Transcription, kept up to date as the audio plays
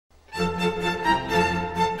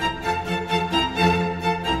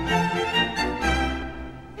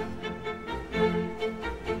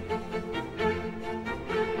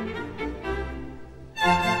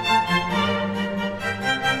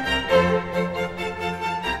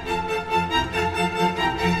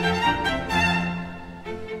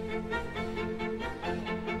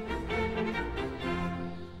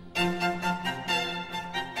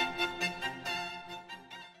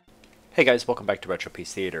Hey guys, welcome back to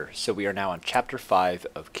Retropiece Theater. So we are now on Chapter 5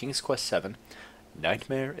 of King's Quest VII,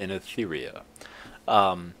 Nightmare in Etheria.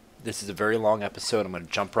 This is a very long episode. I'm going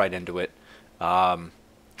to jump right into it. I'm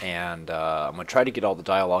going to try to get all the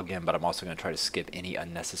dialogue in, but I'm also going to try to skip any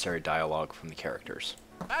unnecessary dialogue from the characters.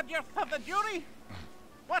 Badgers of the jury,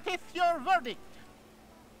 what is your verdict?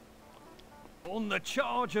 On the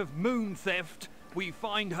charge of moon theft, we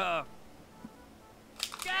find her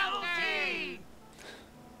Guilty!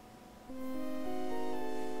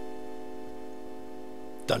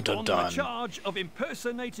 Dun dun on dun. the charge of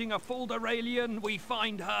impersonating a Falderalian, we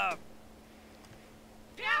find her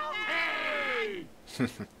Guilty!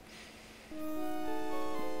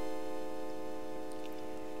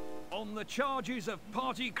 on the charges of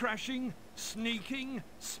party crashing, sneaking,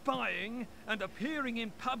 spying, and appearing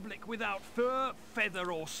in public without fur,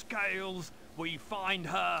 feather, or scales, we find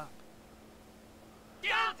her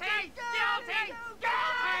Guilty! Guilty! Guilty!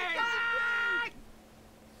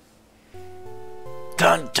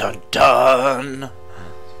 Dun dun dun.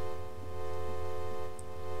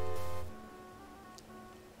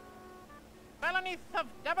 Felonies of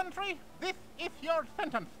Daventry, this is your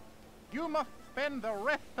sentence. You must spend the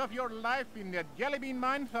rest of your life in the jellybean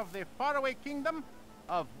mines of the faraway kingdom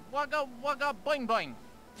of Wagga Wagga Boing Boing.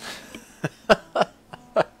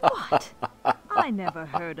 What? I never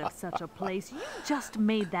heard of such a place. You just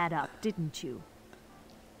made that up, didn't you?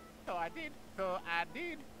 So I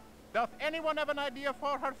did. Does anyone have an idea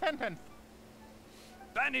for her sentence?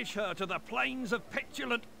 banish her to the plains of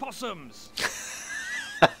petulant possums.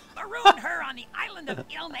 Maroon her on the island of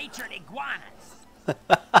ill-natured iguanas.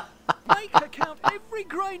 Make her count every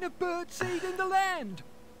grain of birdseed in the land.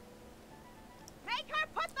 Make her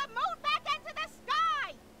put the moon back into the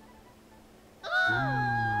sky!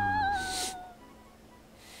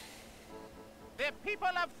 The people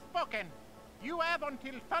have spoken. You have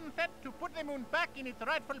until sunset to put the moon back in its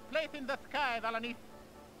rightful place in the sky, Valanice.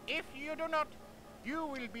 If you do not, you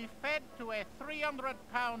will be fed to a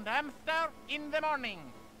 300-pound hamster in the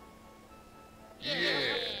morning.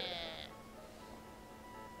 Yeah.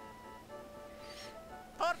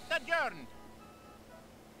 Court adjourned.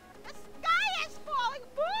 The sky is falling!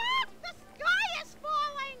 The sky is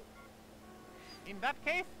falling! In that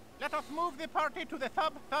case, let us move the party to the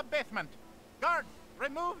sub-basement. Guards,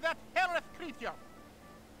 remove that hairless creature.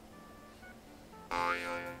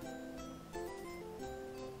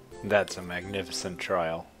 That's a magnificent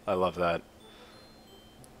trial. I love that.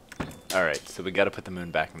 Alright, so we gotta put the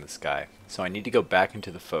moon back in the sky. So I need to go back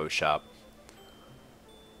into the faux shop.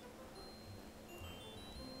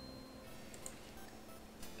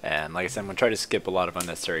 And like I said, I'm gonna try to skip a lot of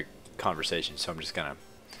unnecessary conversation, so I'm just gonna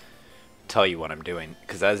tell you what I'm doing.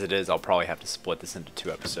 Because as it is, I'll probably have to split this into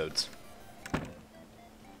 2 episodes.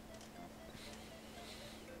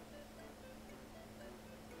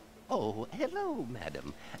 Oh, hello,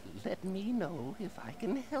 madam. Let me know if I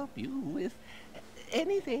can help you with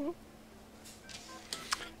anything.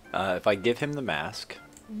 If I give him the mask...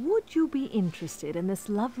 Would you be interested in this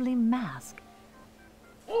lovely mask?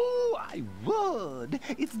 Oh, I would.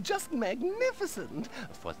 It's just magnificent.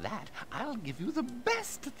 For that, I'll give you the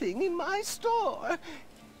best thing in my store.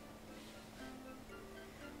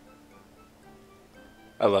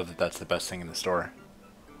 I love that that's the best thing in the store.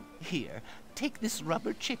 Here, take this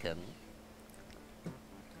rubber chicken.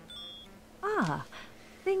 Ah,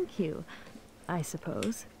 thank you, I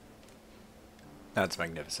suppose. That's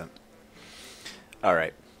magnificent.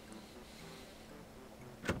 Alright.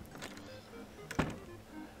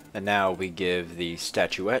 And now we give the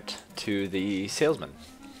statuette to the salesman.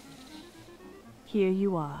 Here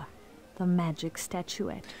you are, the magic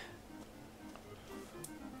statuette.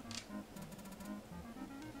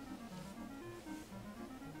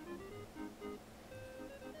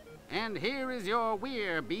 And here is your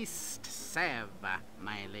weir beast salve,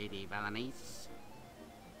 my lady Valanice.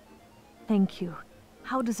 Thank you.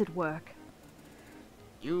 How does it work?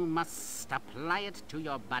 You must apply it to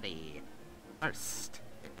your body. First,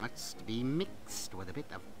 it must be mixed with a bit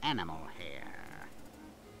of animal hair.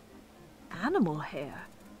 Animal hair?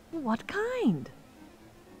 What kind?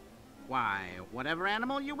 Why, whatever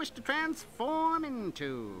animal you wish to transform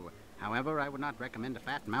into. However, I would not recommend a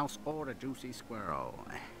fat mouse or a juicy squirrel.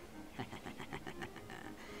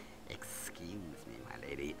 Excuse me, my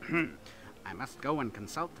lady. I must go and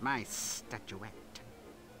consult my statuette.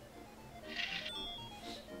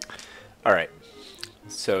 Alright.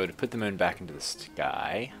 So to put the moon back into the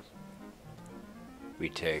sky, we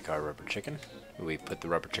take our rubber chicken. We put the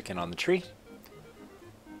rubber chicken on the tree.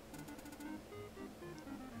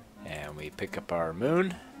 And we pick up our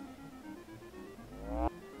moon.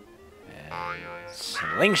 And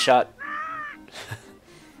slingshot.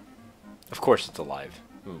 Of course it's alive.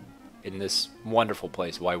 In this wonderful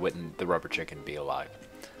place, why wouldn't the rubber chicken be alive?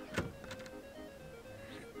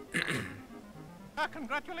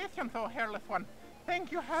 Congratulations, oh hairless one.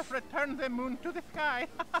 Thank you have returned the moon to the sky.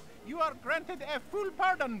 You are granted a full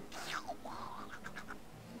pardon.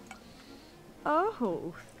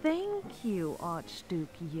 Oh, thank you,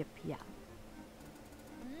 Archduke Yip Yap.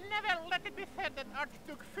 Never let it be said that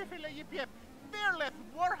Archduke Fiffle Yip Yip, fearless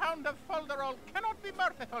warhound of Folderol, cannot be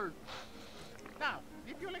merciful. Now,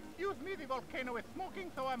 if you'll excuse me, the volcano is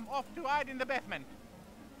smoking, so I'm off to hide in the basement.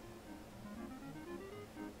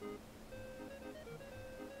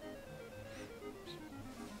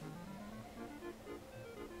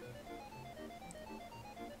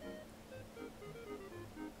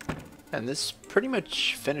 And this pretty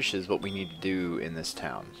much finishes what we need to do in this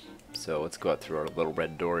town. So let's go out through our little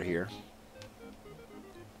red door here.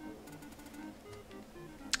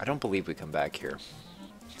 I don't believe we come back here.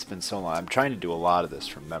 It's been so long. I'm trying to do a lot of this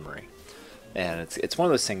from memory. And it's one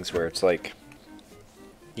of those things where it's like,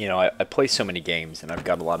 you know, I play so many games and I've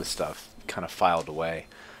got a lot of stuff kind of filed away.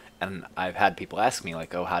 And I've had people ask me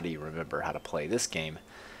like, oh, how do you remember how to play this game?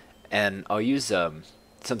 And I'll use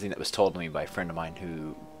something that was told to me by a friend of mine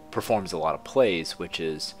who performs a lot of plays, which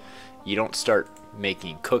is you don't start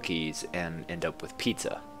making cookies and end up with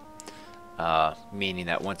pizza. Meaning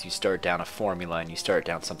that once you start down a formula and you start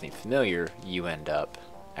down something familiar, you end up...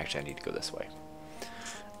 Actually, I need to go this way.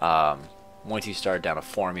 Once you start down a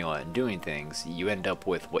formula and doing things, you end up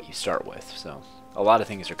with what you start with. So a lot of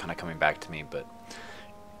things are kind of coming back to me, but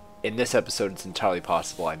in this episode it's entirely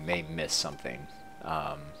possible I may miss something.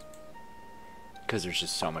 Because there's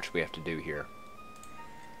just so much we have to do here.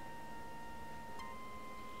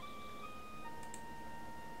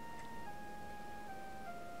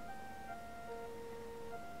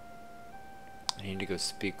 I need to go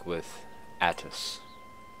speak with Attis.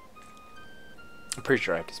 I'm pretty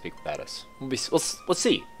sure I have to speak with Attis. Let's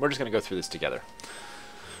see. We're just going to go through this together.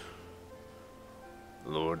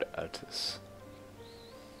 Lord Attis.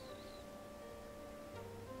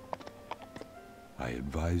 I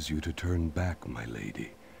advise you to turn back, my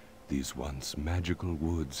lady. These once magical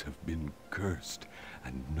woods have been cursed,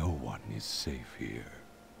 and no one is safe here.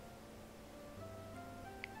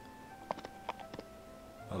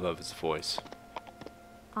 I love his voice.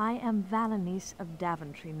 I am Valanice of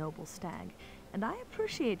Daventry, noble stag, and I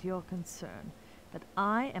appreciate your concern, but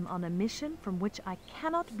I am on a mission from which I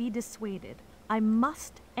cannot be dissuaded. I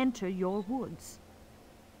must enter your woods.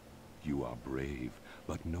 You are brave,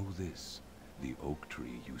 but know this. The oak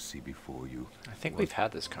tree you see before you... I think we've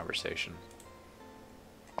had this conversation.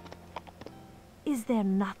 Is there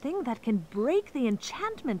nothing that can break the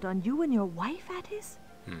enchantment on you and your wife, Attis?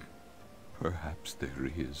 Perhaps there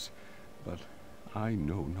is, but I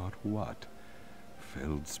know not what.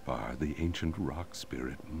 Feldspar, the ancient rock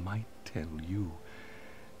spirit, might tell you,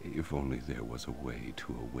 if only there was a way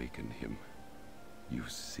to awaken him. You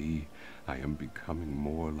see, I am becoming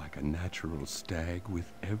more like a natural stag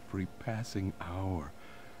with every passing hour.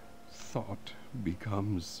 Thought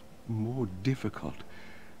becomes more difficult,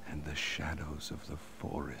 and the shadows of the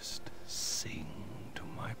forest sing to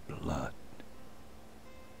my blood.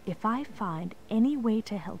 If I find any way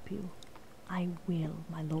to help you, I will,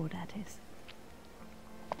 my lord Attis.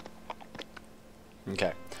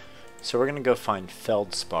 Okay, so we're going to go find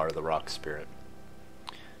Feldspar, the rock spirit,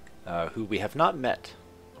 who we have not met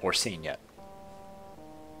or seen yet.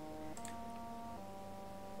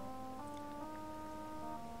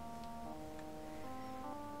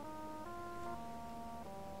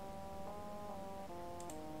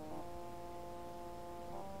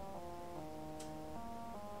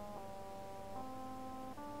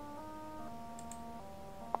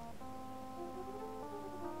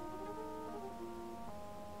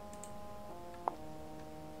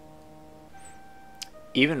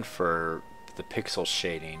 Even for the pixel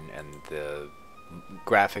shading and the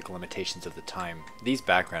graphic limitations of the time, these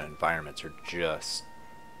background environments are just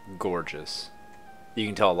gorgeous. You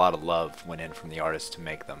can tell a lot of love went in from the artist to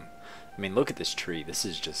make them. I mean, look at this tree. This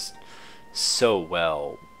is just so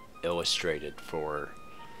well illustrated for,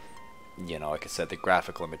 you know, like I said, the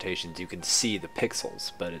graphic limitations. You can see the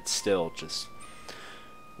pixels, but it's still just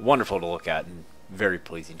wonderful to look at and very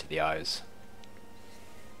pleasing to the eyes.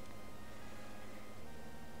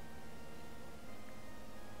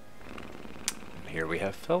 Here we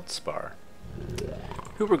have Feldspar,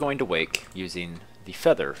 who we're going to wake using the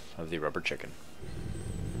feather of the rubber chicken.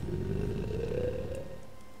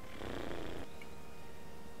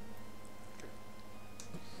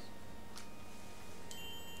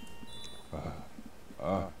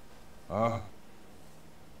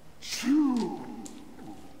 Shoo!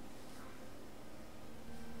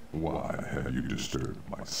 Why have you disturbed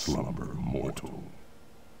my slumber, mortal?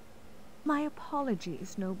 My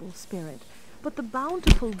apologies, noble spirit, but the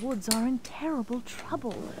bountiful woods are in terrible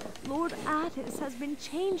trouble. Lord Attis has been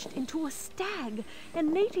changed into a stag,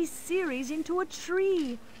 and Lady Ceres into a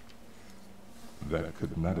tree. That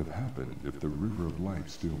could not have happened if the river of life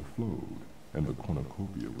still flowed and the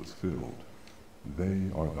cornucopia was filled.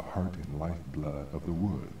 They are the heart and lifeblood of the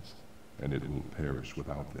woods, and it will perish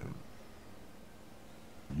without them.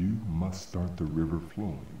 You must start the river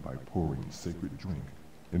flowing by pouring sacred drink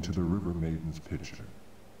into the river maiden's pitcher.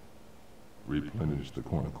 Replenish the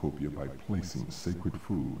cornucopia by placing sacred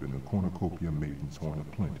food in the cornucopia maiden's horn of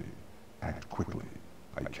plenty. Act quickly.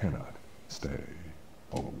 I cannot stay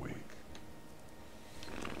awake.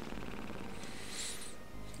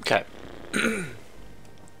 Okay.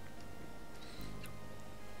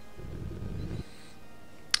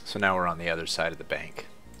 So now we're on the other side of the bank.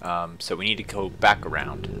 So we need to go back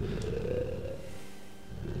around.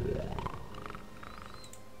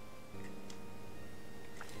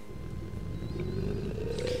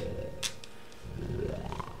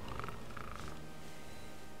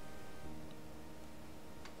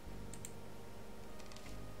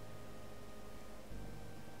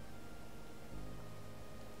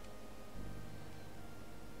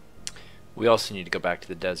 We also need to go back to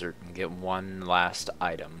the desert and get one last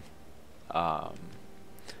item.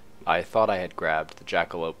 I thought I had grabbed the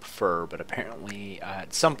jackalope fur, but apparently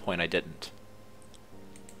at some point I didn't.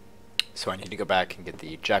 So I need to go back and get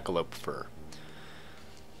the jackalope fur.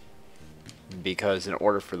 Because in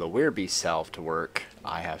order for the werebeast salve to work,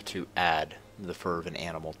 I have to add the fur of an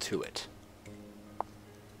animal to it.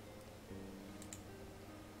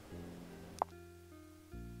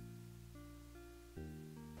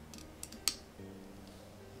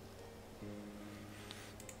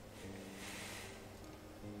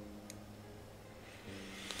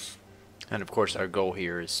 And of course our goal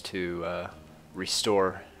here is to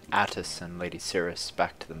restore Attis and Lady Ceres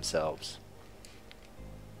back to themselves.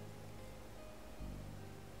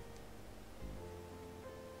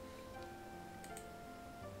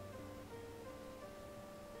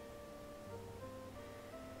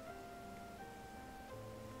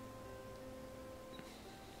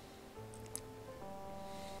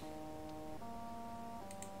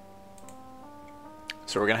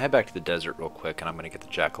 So we're going to head back to the desert real quick, and I'm going to get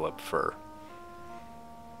the jackalope fur.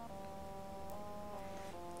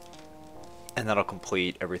 And that'll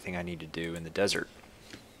complete everything I need to do in the desert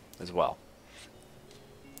as well.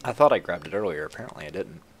 I thought I grabbed it earlier, apparently I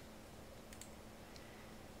didn't.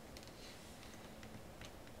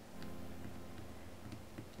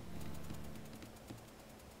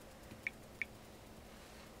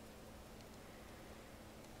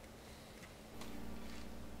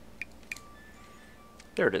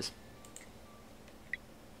 There it is.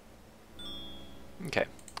 Okay,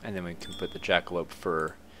 and then we can put the jackalope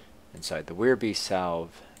fur inside the werebeast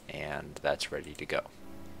salve, and that's ready to go.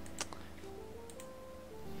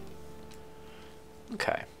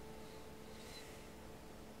 Okay.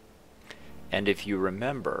 And if you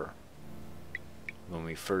remember, when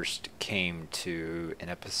we first came to an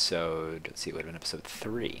episode, let's see, it would have been episode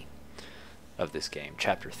 3 of this game,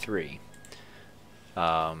 chapter 3,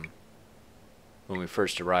 when we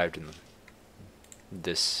first arrived in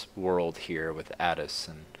this world here with Attis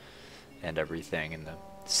and everything in the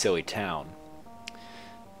silly town,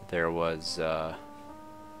 there was a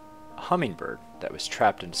hummingbird that was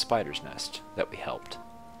trapped in a spider's nest that we helped.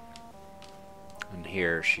 And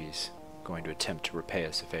here she's going to attempt to repay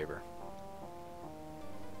us a favor.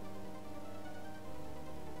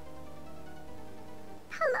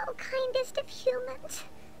 Hello, kindest of humans.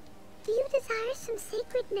 Do you desire some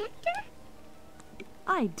sacred nectar?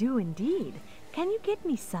 I do indeed. Can you get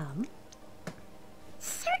me some?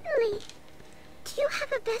 Certainly. Do you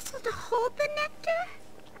have a vessel to hold the nectar?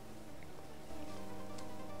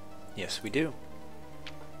 Yes, we do.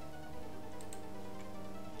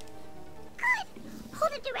 Good.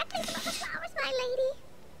 Hold it directly above the flowers, my lady.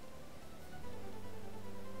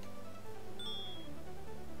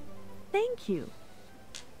 Thank you.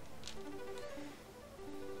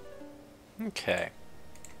 Okay.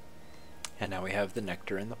 And now we have the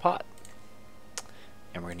nectar in the pot.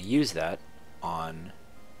 And we're going to use that on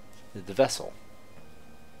the vessel.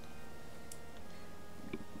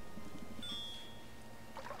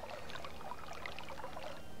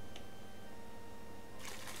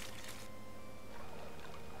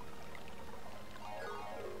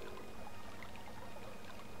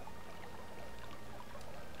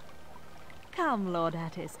 Come, Lord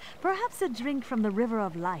Attis. Perhaps a drink from the River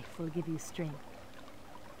of Life will give you strength.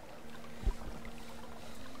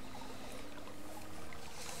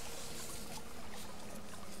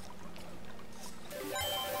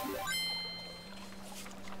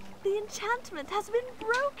 enchantment has been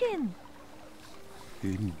broken.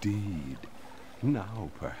 Indeed. Now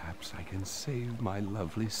perhaps I can save my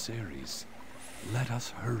lovely Ceres. Let us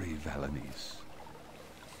hurry, Valanice.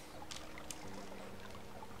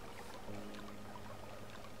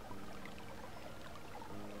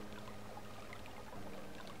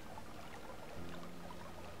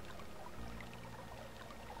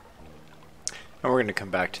 And we're going to come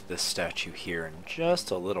back to this statue here in just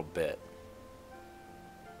a little bit.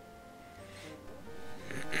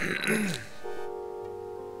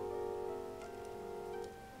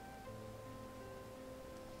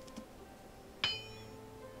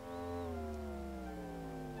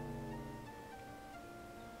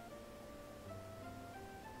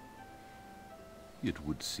 It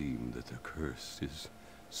would seem that the curse is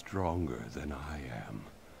stronger than I am,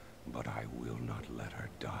 but I will not let her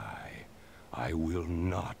die. I will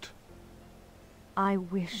not. I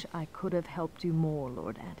wish I could have helped you more,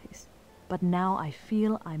 Lord Attis. But now I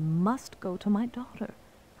feel I must go to my daughter.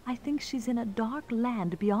 I think she's in a dark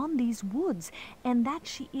land beyond these woods, and that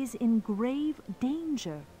she is in grave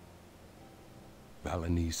danger.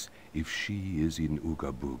 Valanice, if she is in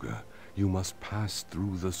Ooga Booga, you must pass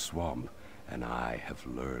through the swamp, and I have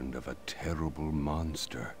learned of a terrible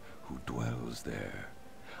monster who dwells there.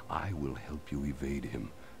 I will help you evade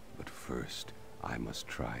him, but first I must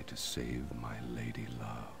try to save my lady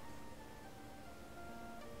love.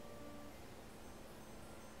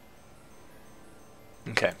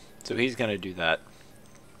 Okay, so he's going to do that.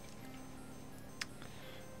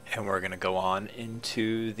 And we're going to go on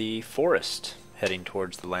into the forest, heading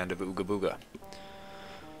towards the land of Ooga Booga.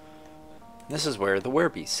 This is where the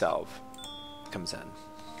werebeast salve comes in.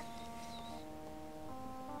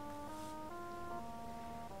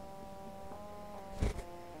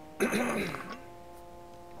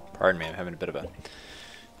 Pardon me, I'm having a bit of a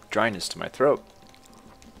dryness to my throat.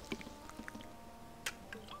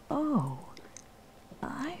 Oh,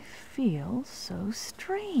 I feel so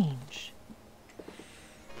strange.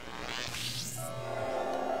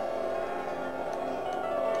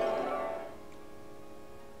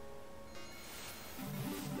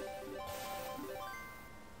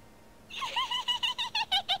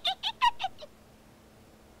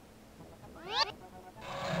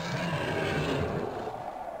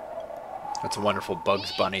 That's a wonderful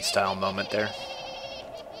Bugs Bunny style moment there.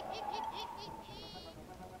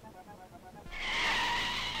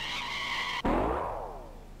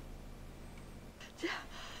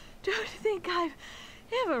 Don't think I've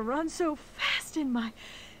ever run so fast in my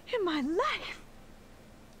life.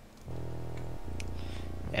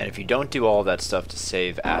 And if you don't do all that stuff to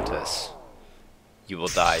save Attis, you will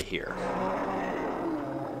die here.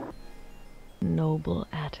 Noble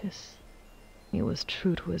Attis. He was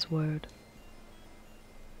true to his word.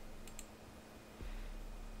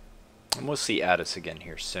 And we'll see Attis again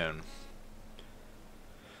here soon.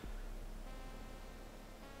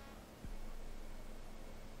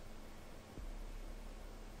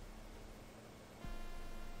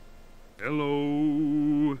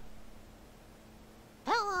 Hello.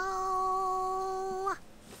 Hello!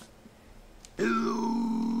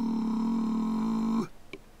 Hello!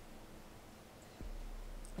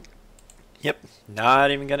 Yep,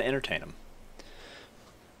 not even going to entertain him.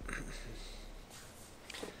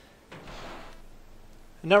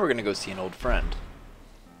 And now we're going to go see an old friend.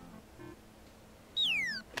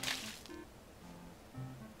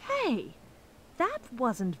 Hey, that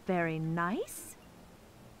wasn't very nice.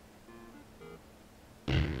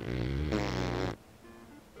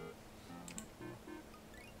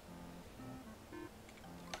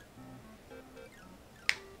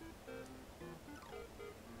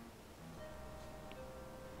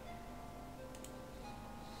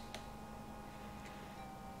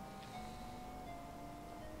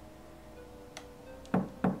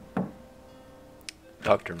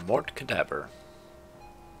 Dr. Mort Cadaver.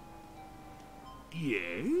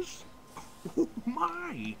 Yes? Oh,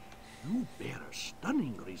 my! You bear a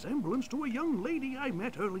stunning resemblance to a young lady I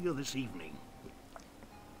met earlier this evening.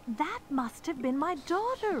 That must have been my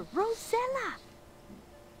daughter, Rosella.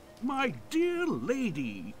 My dear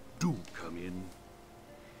lady, do come in.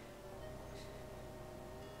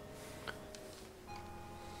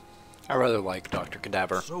 I rather like Dr.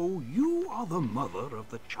 Cadaver. So you are the mother of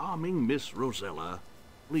the charming Miss Rosella.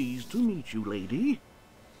 Pleased to meet you, lady.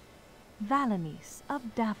 Valanice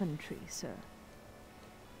of Daventry, sir.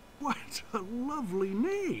 What a lovely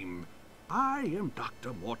name. I am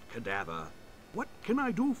Dr. Mort Cadaver. What can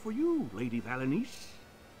I do for you, Lady Valanice?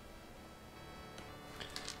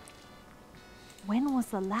 When was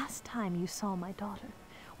the last time you saw my daughter?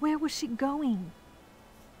 Where was she going?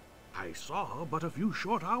 I saw her but a few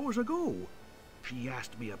short hours ago. She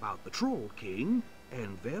asked me about the Troll King,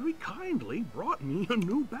 and very kindly brought me a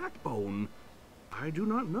new backbone. I do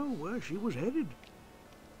not know where she was headed.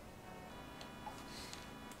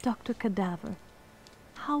 Dr. Cadaver,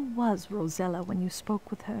 how was Rosella when you spoke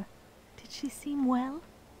with her? Did she seem well?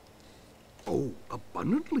 Oh,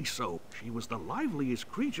 abundantly so. She was the liveliest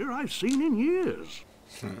creature I've seen in years.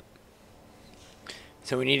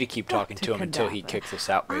 So we need to keep talking to him until he kicks us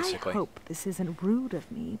out, basically. I hope this isn't rude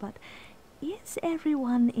of me, but is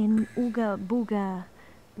everyone in Ooga Booga,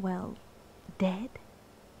 well, dead?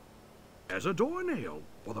 As a doornail,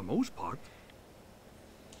 for the most part.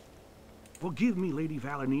 Forgive me, Lady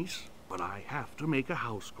Valanice, but I have to make a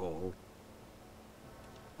house call.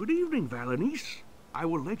 Good evening, Valanice. I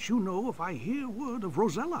will let you know if I hear word of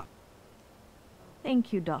Rosella.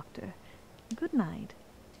 Thank you, Doctor. Good night.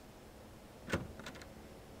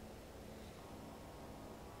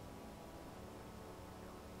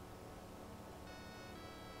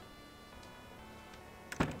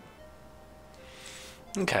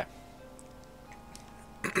 Okay.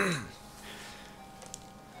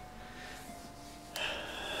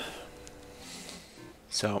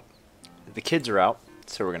 So, the kids are out,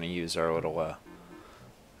 so we're going to use our little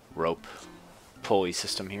rope pulley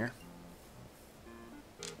system here.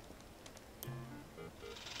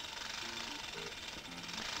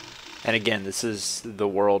 And again, this is the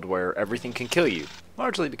world where everything can kill you,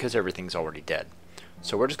 largely because everything's already dead.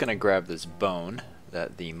 So we're just going to grab this bone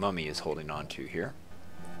that the mummy is holding on to here.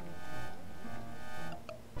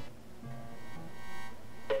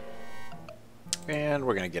 And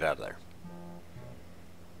we're going to get out of there.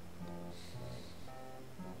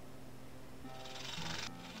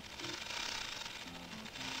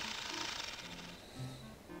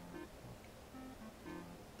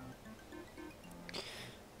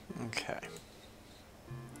 Okay.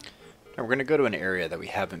 Now we're going to go to an area that we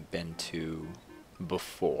haven't been to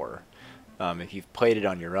before. If you've played it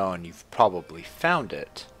on your own, you've probably found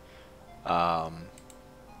it. But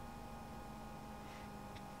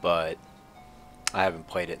I haven't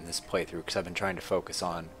played it in this playthrough because I've been trying to focus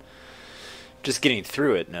on just getting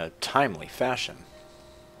through it in a timely fashion.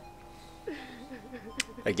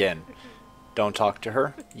 Again, don't talk to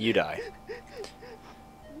her, you die.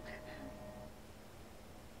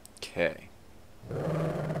 Okay.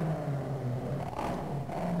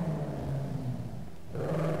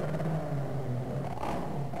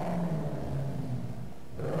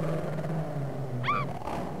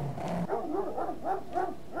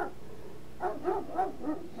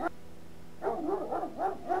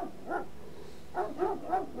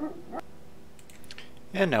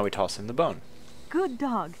 And now we toss in the bone. Good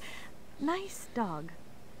dog. Nice dog.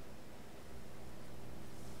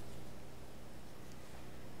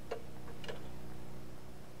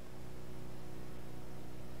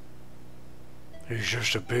 He's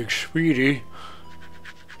just a big sweetie.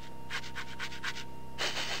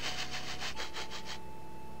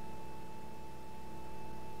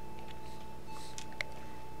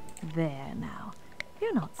 There now.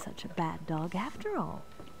 You're not such a bad dog after all.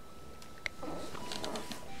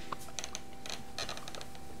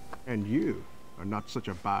 And you are not such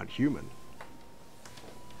a bad human.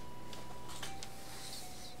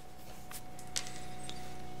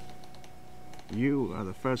 You are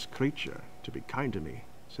the first creature to be kind to me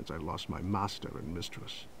since I lost my master and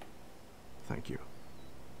mistress. Thank you.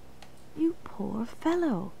 You poor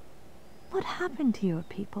fellow. What happened to your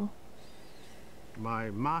people?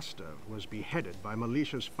 My master was beheaded by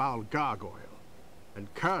Militia's foul gargoyle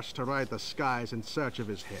and cursed to ride the skies in search of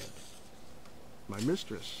his head. My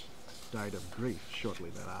mistress died of grief shortly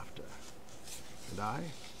thereafter. And I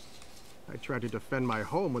tried to defend my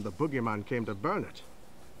home when the boogeyman came to burn it.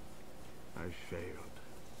 I failed.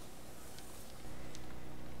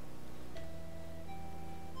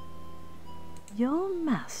 Your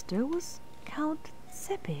master was Count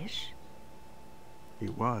Sepish? He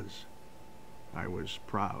was. I was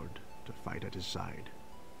proud to fight at his side.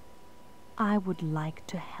 I would like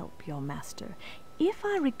to help your master. If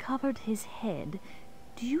I recovered his head,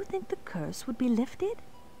 do you think the curse would be lifted?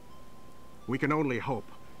 We can only hope.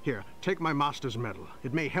 Here, take my master's medal.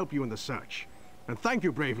 It may help you in the search. And thank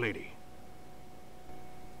you, brave lady.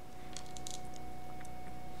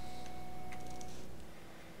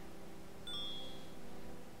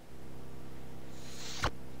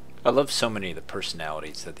 I love so many of the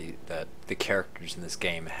personalities that the characters in this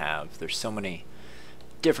game have. There's so many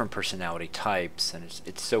different personality types, and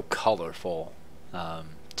it's so colorful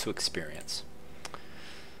to experience.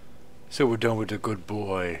 So we're done with the good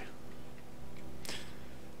boy.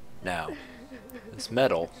 Now, this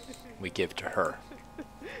medal we give to her.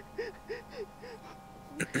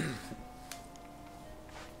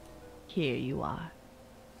 Here you are.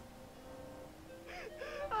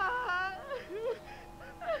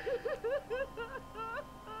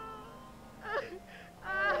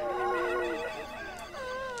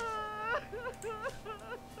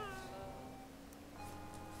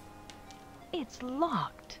 It's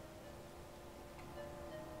locked.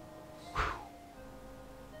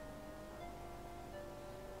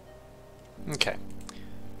 Okay.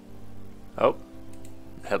 Oh,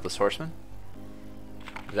 Headless Horseman.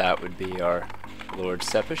 That would be our Lord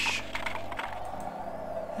Sepish.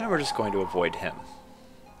 And we're just going to avoid him.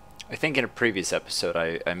 I think in a previous episode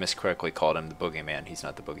I miscorrectly called him the Boogeyman. He's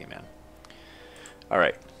not the Boogeyman.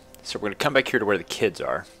 Alright, so we're going to come back here to where the kids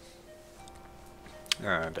are.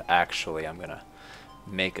 And actually I'm going to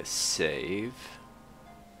make a save.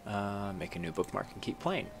 Make a new bookmark and keep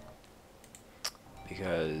playing.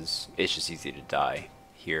 Because it's just easy to die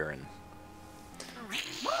here and...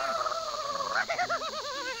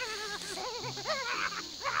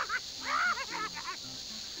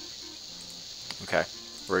 Okay,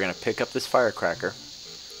 we're going to pick up this firecracker.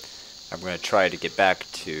 I'm going to try to get back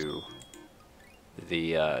to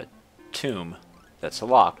the tomb that's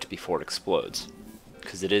locked before it explodes.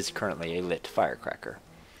 Because it is currently a lit firecracker.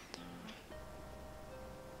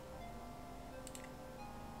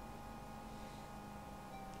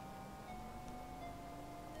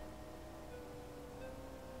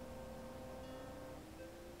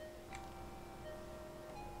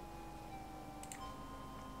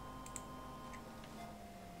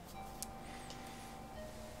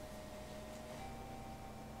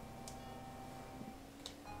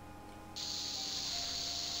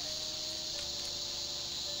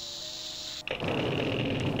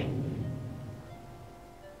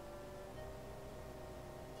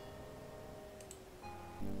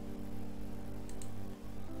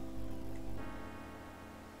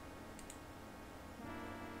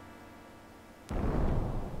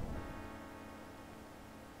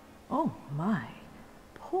 Oh my,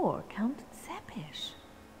 poor Count Sepish.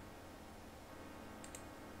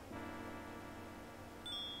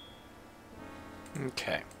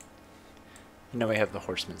 Okay. Now we have the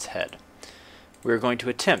horseman's head. We're going to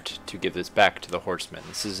attempt to give this back to the horseman.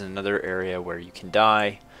 This is another area where you can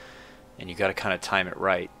die, and you got to kind of time it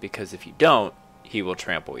right, because if you don't, he will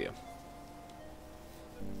trample you.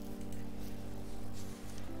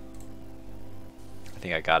 I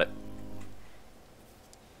think I got it.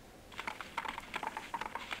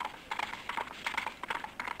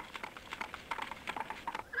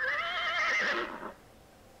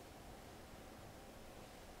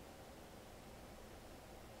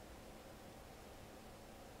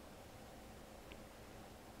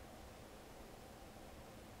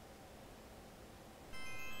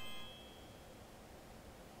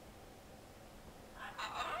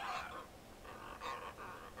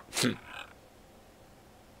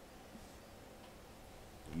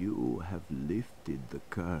 You have lifted the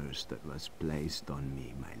curse that was placed on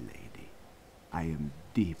me, my lady. I am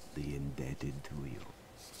deeply indebted to you.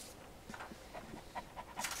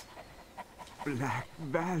 Black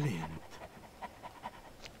Valiant.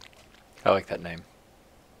 I like that name.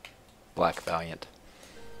 Black Valiant.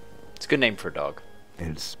 It's a good name for a dog.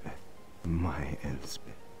 Elspeth, my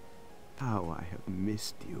Elspeth. How I have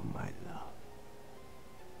missed you, my love.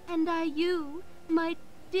 And I you, my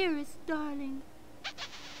dearest darling.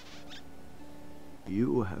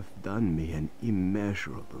 You have done me an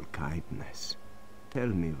immeasurable kindness. Tell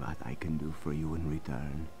me what I can do for you in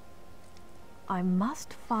return. I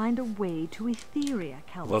must find a way to Etheria,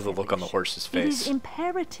 Count Love the look on the Sepish. horse's It face. is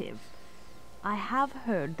imperative. I have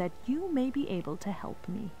heard that you may be able to help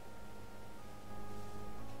me.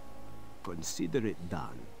 Consider it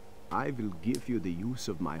done. I will give you the use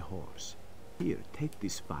of my horse. Here, take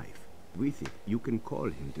this fife. With it, you can call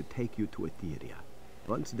him to take you to Etheria.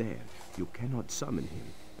 Once there, you cannot summon him,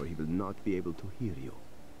 or he will not be able to hear you.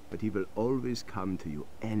 But he will always come to you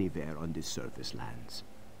anywhere on the surface lands.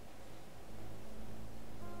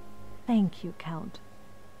 Thank you, Count.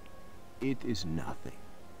 It is nothing.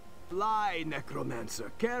 Fly,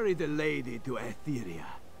 necromancer, carry the lady to Etheria.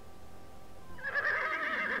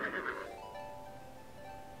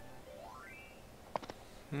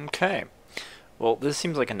 Okay. Well, this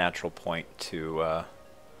seems like a natural point to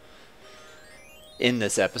end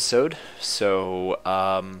this episode. So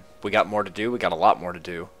we got more to do. We got a lot more to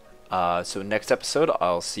do. So next episode,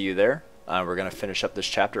 I'll see you there. We're going to finish up this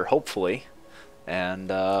chapter, hopefully. And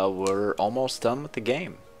we're almost done with the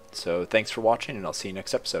game. So thanks for watching, and I'll see you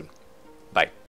next episode. Bye.